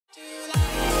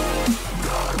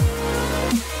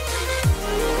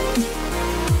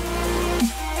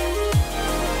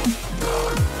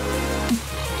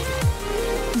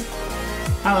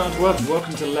Hello and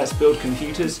welcome to Let's Build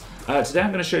Computers. Today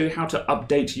I'm going to show you how to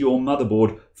update your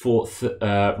motherboard for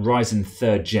Ryzen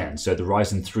 3rd Gen, so the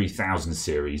Ryzen 3000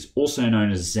 series, also known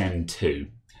as Zen 2.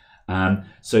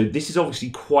 So this is obviously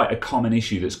quite a common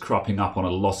issue that's cropping up on a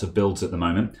lot of builds at the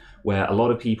moment, where a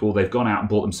lot of people, they've gone out and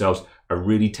bought themselves a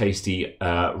really tasty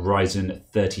Ryzen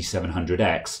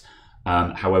 3700X.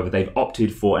 However, they've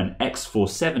opted for an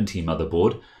X470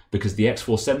 motherboard, because the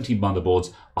X470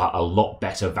 motherboards are a lot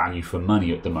better value for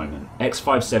money at the moment.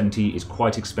 X570 is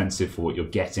quite expensive for what you're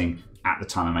getting at the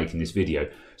time of making this video.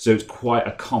 So it's quite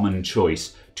a common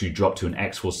choice to drop to an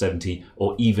X470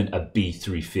 or even a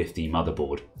B350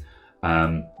 motherboard.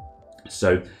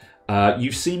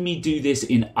 You've seen me do this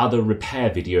in other repair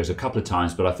videos a couple of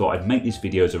times, but I thought I'd make this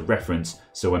video as a reference,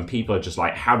 so when people are just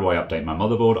like, how do I update my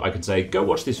motherboard? I can say, go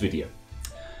watch this video.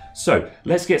 So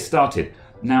let's get started.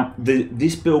 Now,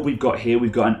 this build we've got here,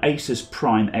 we've got an Asus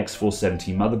Prime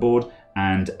X470 motherboard,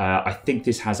 and I think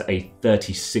this has a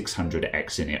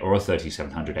 3600X in it, or a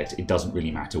 3700X. It doesn't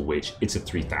really matter which. It's a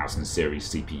 3000 series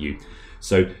CPU.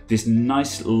 So this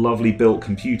nice, lovely built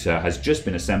computer has just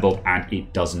been assembled, and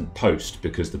it doesn't post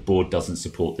because the board doesn't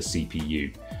support the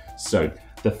CPU. So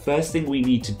the first thing we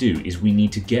need to do is we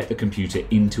need to get the computer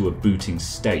into a booting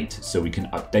state so we can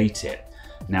update it.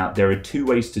 Now, there are two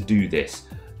ways to do this.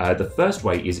 The first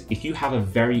way is if you have a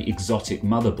very exotic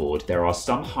motherboard. There are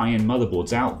some high-end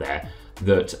motherboards out there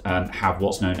that have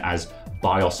what's known as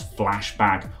BIOS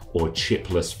flashback or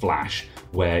chipless flash,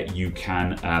 where you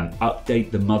can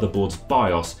update the motherboard's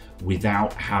BIOS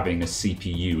without having a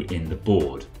CPU in the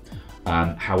board.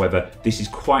 However, this is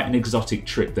quite an exotic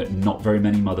trick that not very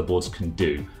many motherboards can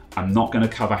do. I'm not going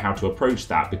to cover how to approach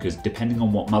that, because depending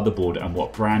on what motherboard and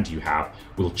what brand you have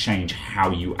will change how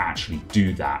you actually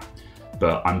do that.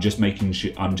 But I'm just making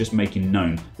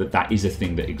known that that is a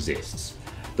thing that exists.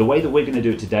 The way that we're going to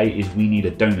do it today is we need a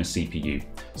donor CPU.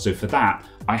 So for that,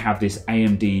 I have this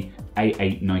AMD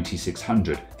A8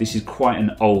 9600. This is quite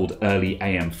an old early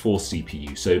AM4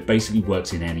 CPU, so it basically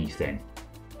works in anything.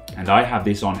 And I have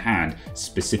this on hand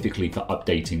specifically for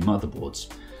updating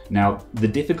motherboards. Now, the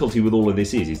difficulty with all of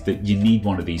this is that you need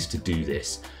one of these to do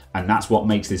this. And that's what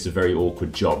makes this a very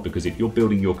awkward job, because if you're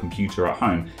building your computer at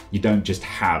home, you don't just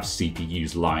have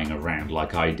CPUs lying around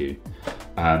like I do.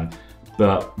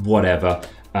 But whatever.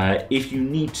 If you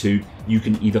need to, you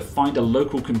can either find a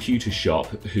local computer shop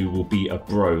who will be a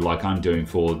bro like I'm doing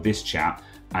for this chap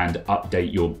and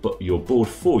update your board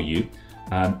for you,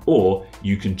 or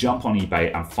you can jump on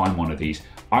eBay and find one of these.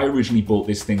 I originally bought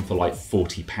this thing for like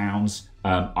 £40.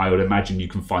 I would imagine you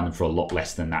can find them for a lot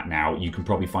less than that now. You can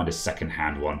probably find a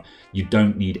second-hand one. You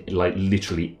don't need, like,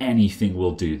 literally anything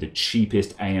will do. The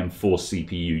cheapest AM4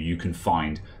 CPU you can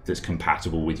find that's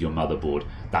compatible with your motherboard.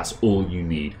 That's all you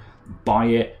need. Buy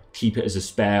it, keep it as a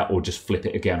spare, or just flip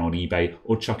it again on eBay,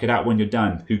 or chuck it out when you're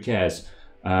done. Who cares?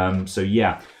 So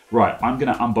yeah. Right, I'm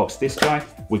going to unbox this guy.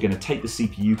 We're going to take the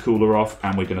CPU cooler off,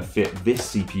 and we're going to fit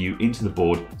this CPU into the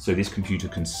board so this computer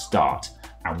can start.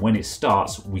 And when it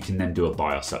starts, we can then do a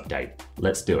BIOS update.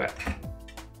 Let's do it.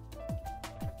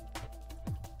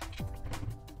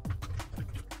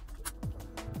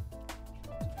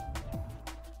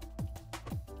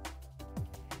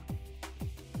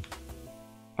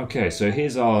 Okay, so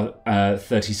here's our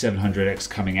 3700X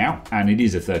coming out, and it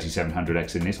is a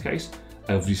 3700X in this case.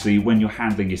 Obviously, when you're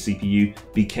handling your CPU,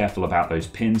 be careful about those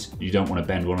pins. You don't want to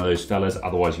bend one of those fellas,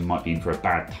 otherwise you might be in for a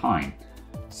bad time.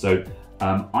 So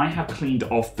I have cleaned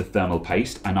off the thermal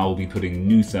paste, and I'll be putting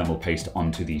new thermal paste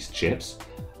onto these chips.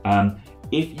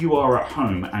 If you are at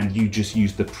home and you just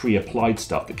use the pre-applied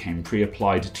stuff that came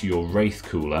pre-applied to your Wraith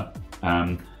cooler,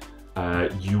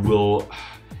 you will,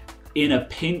 in a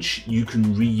pinch, you can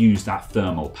reuse that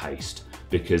thermal paste,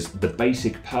 because the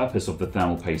basic purpose of the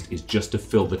thermal paste is just to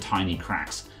fill the tiny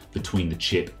cracks between the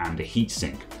chip and the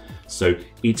heatsink. So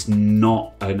it's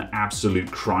not an absolute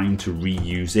crime to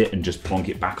reuse it and just plonk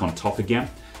it back on top again.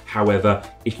 However,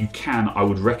 if you can, I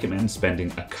would recommend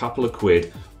spending a couple of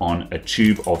quid on a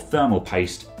tube of thermal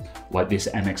paste like this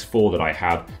MX4 that I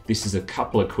have. This is a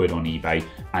couple of quid on eBay,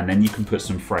 and then you can put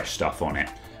some fresh stuff on it.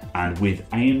 And with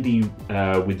Ryzen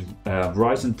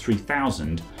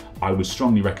 3000, I would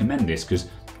strongly recommend this, because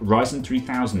Ryzen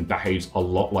 3000 behaves a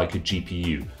lot like a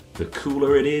GPU. The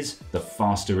cooler it is, the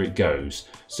faster it goes.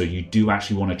 So you do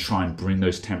actually want to try and bring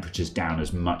those temperatures down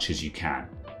as much as you can.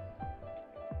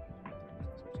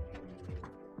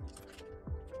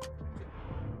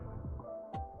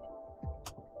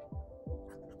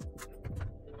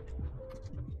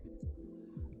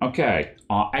 Okay,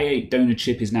 our A8 donor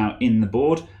chip is now in the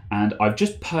board, And I've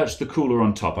just perched the cooler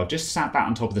on top. I've just sat that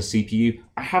on top of the CPU.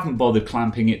 I haven't bothered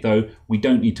clamping it though. We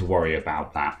don't need to worry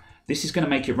about that. This is going to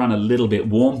make it run a little bit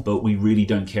warm, but we really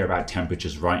don't care about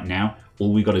temperatures right now.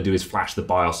 All we've got to do is flash the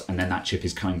BIOS, and then that chip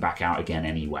is coming back out again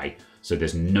anyway. So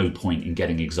there's no point in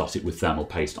getting exotic with thermal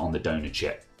paste on the donor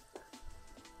chip.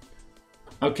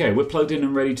 Okay, we're plugged in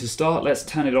and ready to start. Let's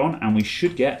turn it on and we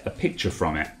should get a picture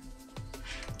from it.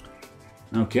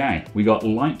 Okay, we got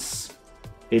lights.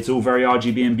 It's all very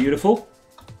RGB and beautiful.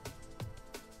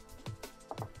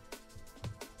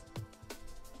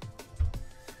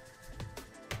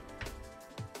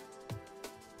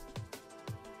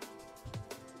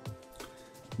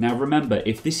 Now remember,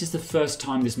 if this is the first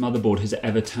time this motherboard has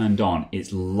ever turned on,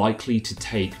 it's likely to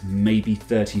take maybe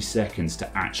 30 seconds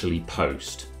to actually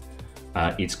post.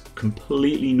 It's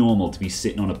completely normal to be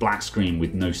sitting on a black screen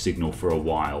with no signal for a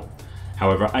while.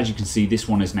 However, as you can see, this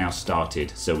one has now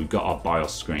started, so we've got our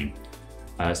BIOS screen.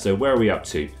 So where are we up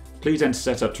to? Please enter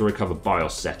setup to recover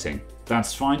BIOS setting.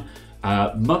 That's fine.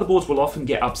 Motherboards will often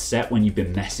get upset when you've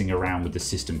been messing around with the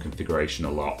system configuration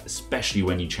a lot, especially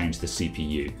when you change the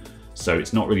CPU. So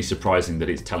it's not really surprising that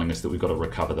it's telling us that we've got to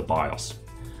recover the BIOS.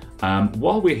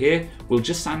 While we're here, we'll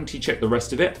just sanity check the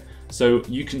rest of it. So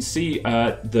you can see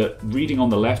that reading on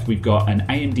the left, we've got an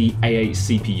AMD A8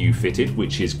 CPU fitted,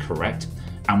 which is correct.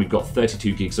 And we've got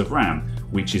 32 gigs of RAM,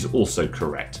 which is also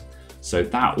correct. So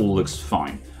that all looks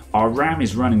fine. Our RAM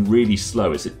is running really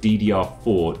slow. It's at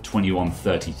DDR4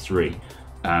 2133.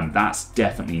 That's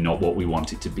definitely not what we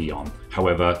want it to be on.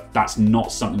 However, that's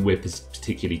not something we're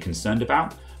particularly concerned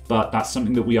about, but that's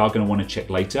something that we are going to want to check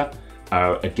later.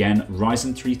 Again,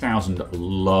 Ryzen 3000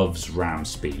 loves RAM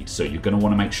speed, so you're going to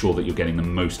want to make sure that you're getting the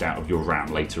most out of your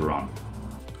RAM later on.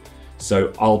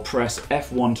 So I'll press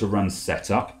F1 to run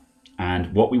setup,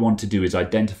 and what we want to do is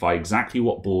identify exactly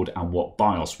what board and what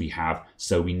BIOS we have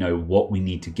so we know what we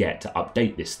need to get to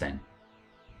update this thing.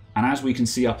 And as we can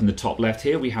see up in the top left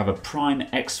here, we have a Prime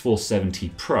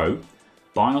X470 Pro,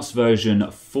 BIOS version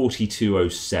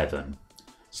 4207.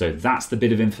 So that's the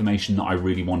bit of information that I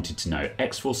really wanted to know.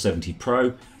 X470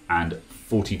 Pro and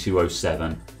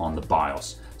 4207 on the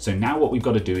BIOS. So now what we've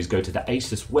got to do is go to the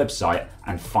Asus website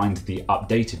and find the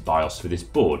updated BIOS for this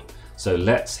board. So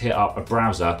let's hit up a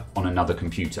browser on another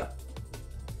computer.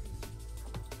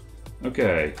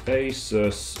 Okay,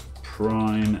 Asus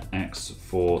Prime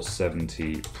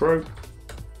X470 Pro.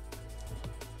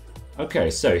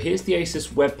 Okay, so here's the Asus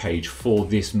webpage for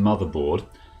this motherboard.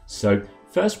 So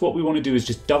first, what we want to do is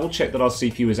just double check that our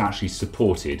CPU is actually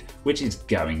supported, which it's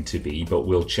going to be, but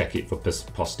we'll check it for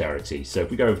posterity. So if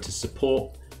we go over to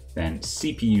support, then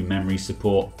CPU memory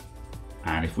support,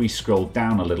 and if we scroll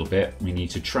down a little bit, we need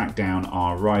to track down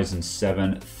our Ryzen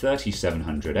 7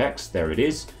 3700X, there it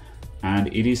is,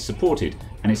 and it is supported.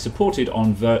 And it's supported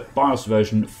on BIOS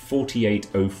version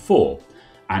 4804.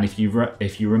 And if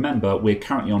you remember, we're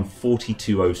currently on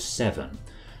 4207.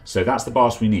 So that's the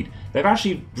BIOS we need. They've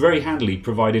actually very handily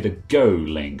provided a Go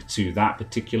link to that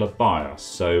particular BIOS.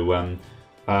 So,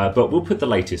 but we'll put the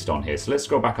latest on here. So let's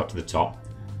scroll back up to the top,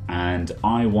 and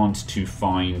I want to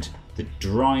find the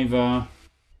driver,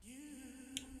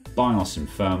 BIOS and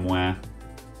firmware.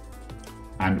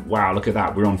 And wow, look at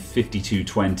that, we're on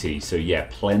 5220. So yeah,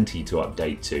 plenty to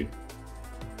update to.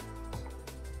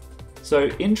 So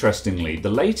interestingly, the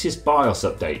latest BIOS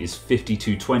update is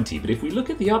 5220, but if we look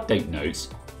at the update notes,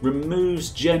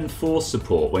 removes Gen 4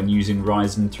 support when using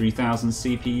Ryzen 3000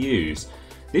 CPUs.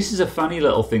 This is a funny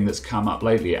little thing that's come up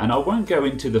lately, and I won't go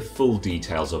into the full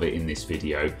details of it in this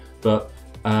video, but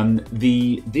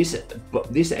this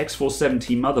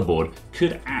X470 motherboard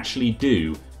could actually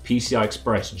do PCI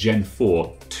Express Gen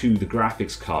 4 to the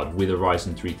graphics card with a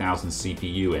Ryzen 3000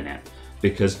 CPU in it,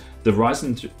 because the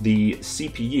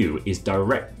CPU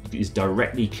is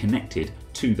directly connected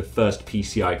to the first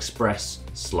PCI Express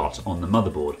slot on the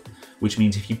motherboard, which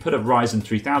means if you put a Ryzen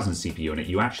 3000 CPU in it,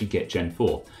 you actually get Gen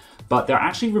 4. But they're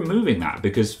actually removing that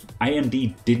because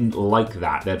AMD didn't like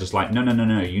that. They're just like, no,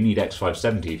 you need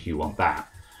X570 if you want that.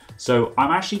 So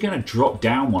I'm actually going to drop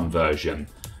down one version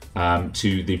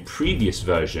to the previous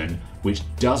version, which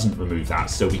doesn't remove that,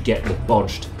 so we get the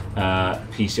bodged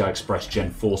PCI Express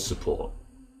Gen 4 support.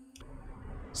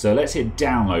 So let's hit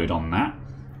download on that,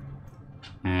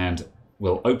 and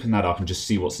we'll open that up and just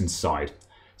see what's inside.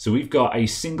 So we've got a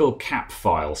single cap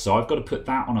file, so I've got to put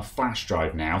that on a flash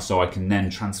drive now so I can then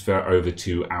transfer it over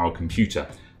to our computer.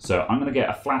 So I'm going to get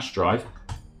a flash drive,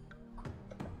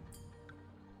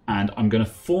 and I'm going to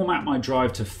format my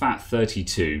drive to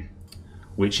FAT32,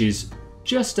 which is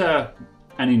just an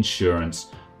insurance.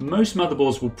 Most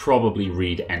motherboards will probably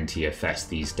read NTFS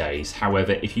these days.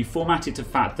 However, if you format it to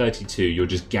FAT32, you're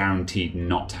just guaranteed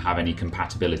not to have any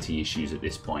compatibility issues at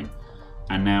this point.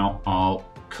 And now I'll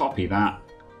copy that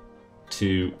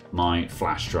to my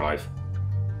flash drive.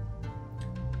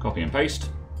 Copy and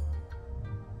paste.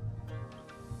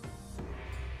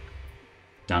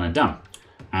 Done and done.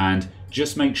 And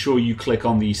just make sure you click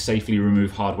on the safely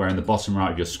remove hardware in the bottom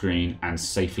right of your screen and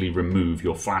safely remove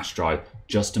your flash drive,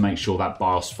 just to make sure that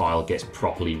BIOS file gets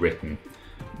properly written.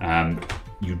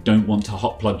 You don't want to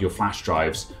hot plug your flash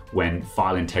drives when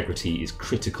file integrity is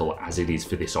critical, as it is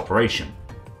for this operation.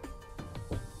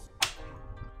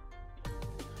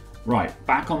 Right,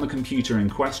 back on the computer in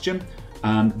question.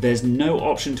 There's no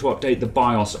option to update the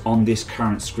BIOS on this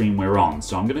current screen we're on.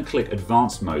 So I'm going to click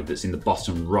Advanced Mode that's in the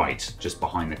bottom right, just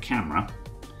behind the camera.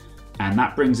 And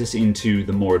that brings us into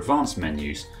the more advanced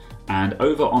menus. And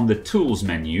over on the Tools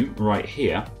menu right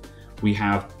here, we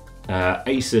have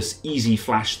Asus Easy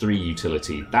Flash 3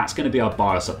 utility. That's going to be our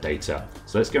BIOS updater.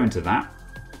 So let's go into that.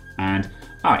 And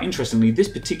interestingly, this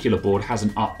particular board has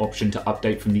an option to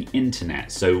update from the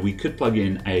internet. So we could plug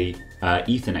in a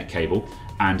Ethernet cable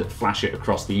and flash it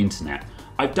across the internet.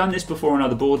 I've done this before on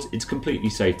other boards. It's completely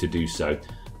safe to do so.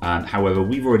 However,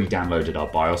 we've already downloaded our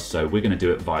BIOS, so we're going to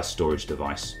do it via storage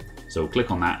device. So we'll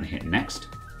click on that and hit Next.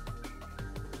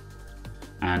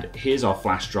 And here's our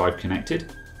flash drive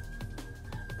connected.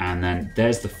 And then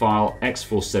there's the file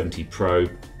X470 Pro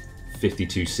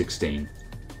 5216.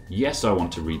 Yes, I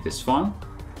want to read this file.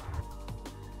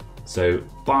 So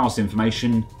BIOS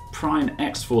information, Prime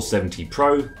X470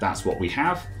 Pro, that's what we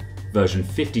have. Version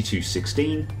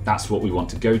 5216, that's what we want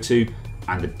to go to.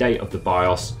 And the date of the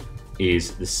BIOS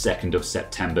is the 2nd of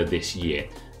September this year.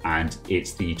 And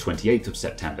it's the 28th of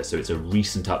September, so it's a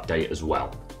recent update as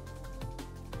well.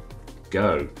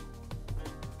 Go.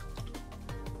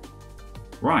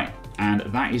 Right, and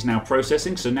that is now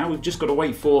processing. So now we've just got to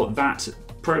wait for that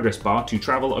progress bar to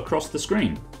travel across the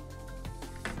screen.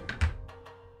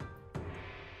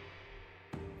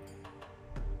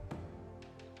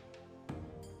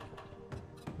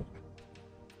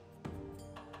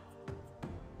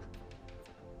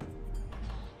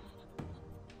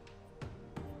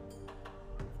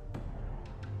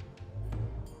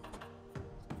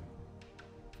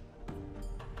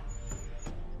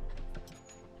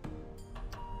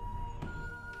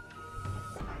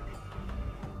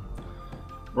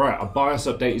 Right, our BIOS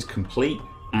update is complete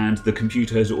and the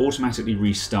computer has automatically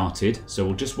restarted, so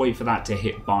we'll just wait for that to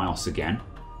hit BIOS again.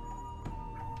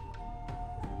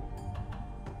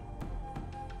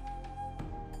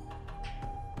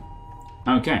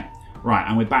 Okay, right,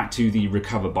 and we're back to the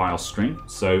Recover BIOS screen,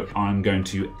 so I'm going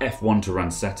to F1 to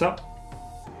run setup.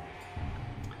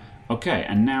 Okay,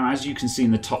 and now as you can see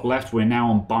in the top left, we're now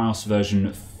on BIOS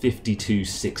version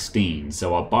 5216,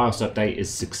 so our BIOS update is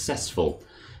successful.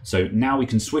 So now we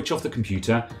can switch off the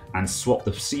computer and swap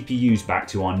the CPUs back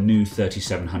to our new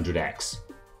 3700X.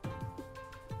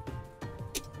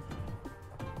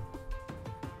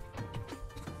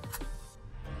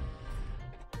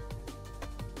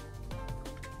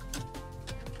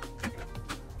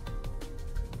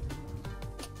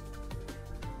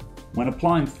 When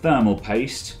applying thermal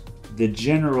paste, the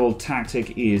general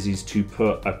tactic is to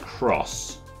put a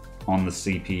cross on the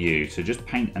CPU. So just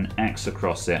paint an X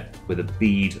across it with a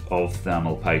bead of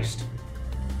thermal paste.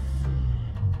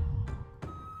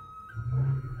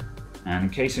 And in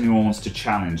case anyone wants to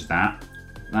challenge that,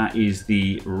 that is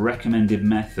the recommended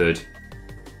method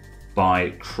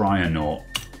by Cryonaut,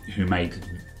 who make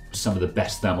some of the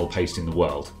best thermal paste in the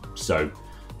world. So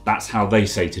that's how they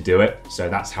say to do it, so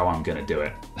that's how I'm going to do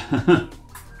it.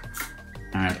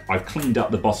 And I've cleaned up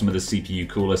the bottom of the CPU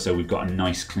cooler, so we've got a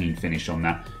nice clean finish on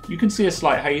that. You can see a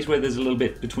slight haze where there's a little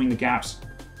bit between the gaps.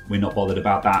 We're not bothered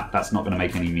about that. That's not going to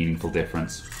make any meaningful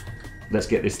difference. Let's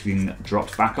get this thing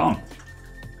dropped back on.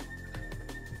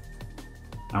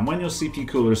 And when your CPU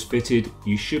cooler is fitted,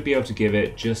 you should be able to give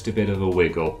it just a bit of a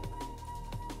wiggle.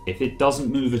 If it doesn't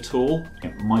move at all,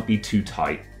 it might be too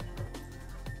tight.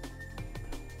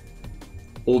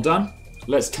 All done?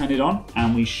 Let's turn it on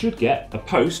and we should get a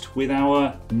post with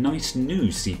our nice new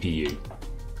CPU.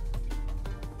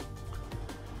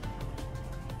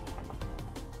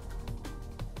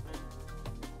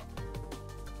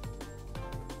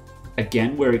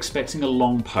 Again, we're expecting a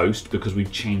long post because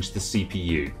we've changed the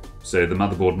CPU, so the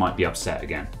motherboard might be upset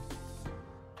again.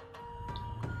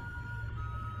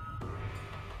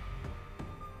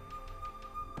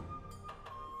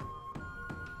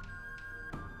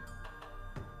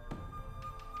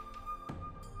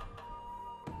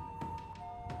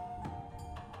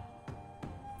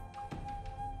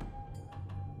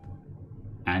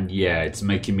 And And yeah, it's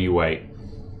making me wait.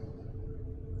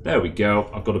 There we go.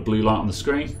 I've got a blue light on the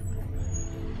screen.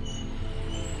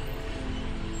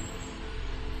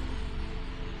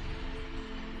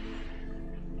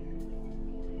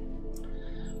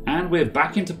 And we're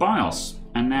back into BIOS.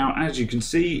 And now, as you can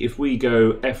see, if we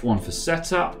go F1 for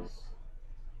setup,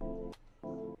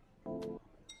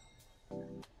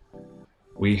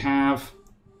 we have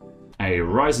a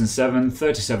Ryzen 7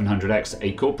 3700X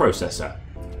 8-core processor.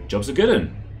 Job's a good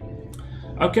one.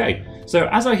 Okay, so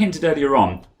as I hinted earlier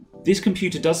on, this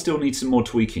computer does still need some more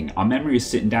tweaking. Our memory is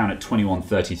sitting down at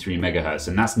 2133 megahertz,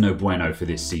 and that's no bueno for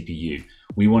this CPU.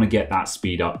 We want to get that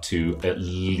speed up to at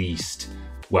least,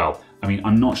 well, I mean,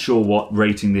 I'm not sure what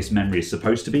rating this memory is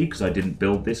supposed to be because I didn't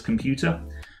build this computer.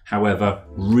 However,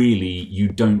 really, you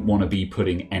don't want to be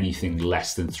putting anything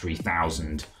less than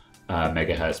 3000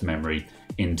 megahertz memory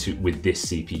with this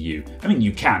CPU. I mean,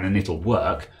 you can and it'll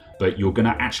work, but you're going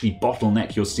to actually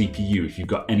bottleneck your CPU if you've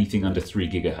got anything under 3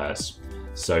 gigahertz.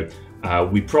 So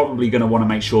we're probably going to want to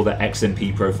make sure that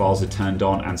XMP profiles are turned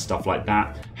on and stuff like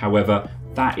that. However,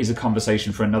 that is a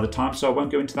conversation for another time, so I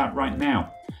won't go into that right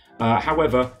now.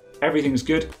 However, everything's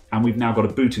good, and we've now got a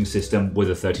booting system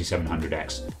with a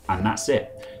 3700X, and that's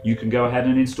it. You can go ahead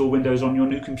and install Windows on your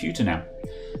new computer now.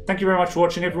 Thank you very much for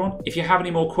watching, everyone. If you have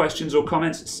any more questions or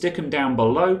comments, stick them down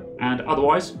below, and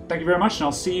otherwise, thank you very much, and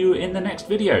I'll see you in the next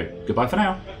video. Goodbye for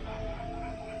now.